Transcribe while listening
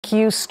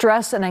Thank you.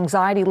 Stress and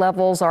anxiety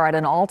levels are at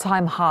an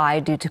all-time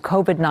high due to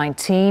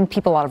COVID-19.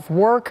 People out of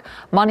work,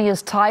 money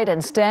is tight,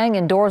 and staying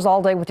indoors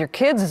all day with your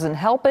kids isn't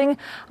helping.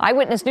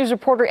 Eyewitness News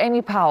reporter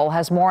Amy Powell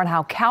has more on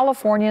how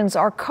Californians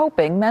are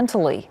coping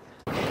mentally.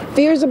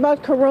 Fears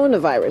about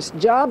coronavirus,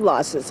 job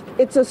losses.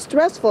 It's a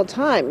stressful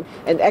time,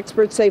 and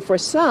experts say for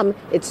some,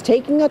 it's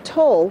taking a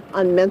toll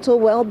on mental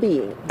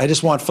well-being. I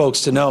just want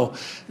folks to know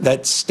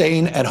that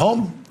staying at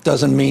home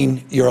doesn't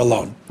mean you're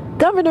alone.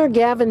 Governor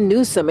Gavin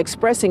Newsom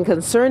expressing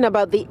concern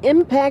about the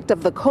impact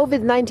of the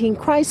COVID-19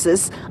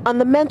 crisis on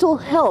the mental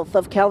health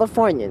of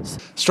Californians.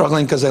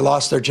 Struggling because they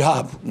lost their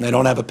job and they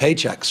don't have a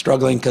paycheck.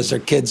 Struggling because their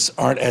kids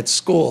aren't at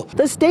school.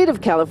 The state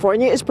of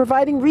California is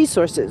providing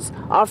resources,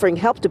 offering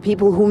help to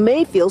people who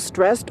may feel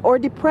stressed or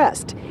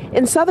depressed.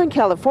 In Southern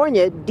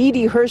California,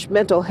 Didi Hirsch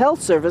Mental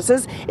Health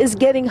Services is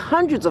getting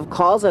hundreds of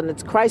calls on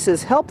its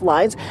crisis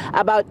helplines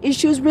about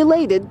issues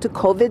related to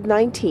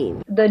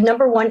COVID-19. The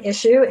number one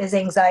issue is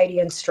anxiety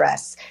and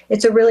stress.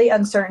 It's a really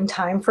uncertain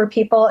time for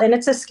people, and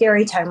it's a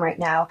scary time right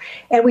now,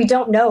 and we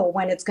don't know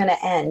when it's going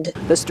to end.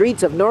 The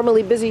streets of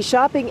normally busy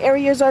shopping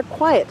areas are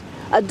quiet.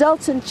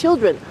 Adults and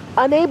children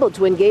unable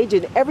to engage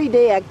in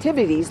everyday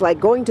activities like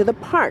going to the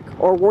park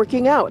or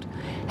working out.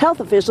 Health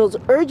officials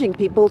urging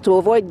people to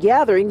avoid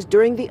gatherings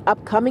during the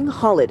upcoming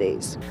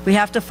holidays. We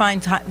have to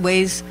find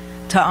ways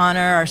to honor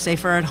our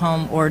safer at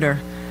home order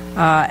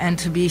and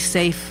to be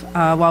safe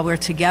while we're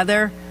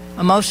together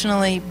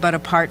emotionally but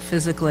apart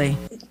physically.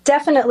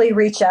 Definitely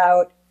reach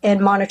out and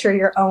monitor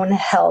your own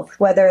health,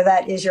 whether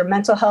that is your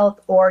mental health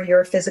or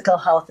your physical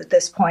health at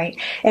this point,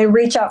 and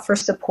reach out for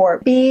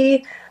support.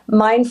 Be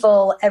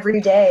mindful every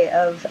day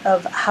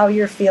of how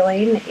you're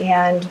feeling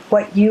and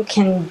what you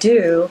can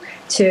do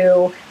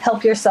to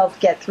help yourself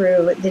get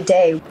through the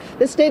day.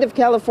 The state of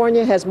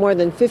California has more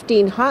than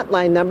 15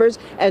 hotline numbers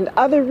and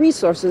other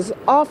resources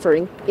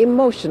offering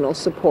emotional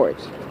support.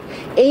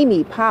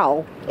 Amy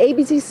Powell,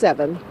 ABC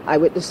 7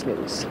 Eyewitness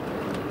News.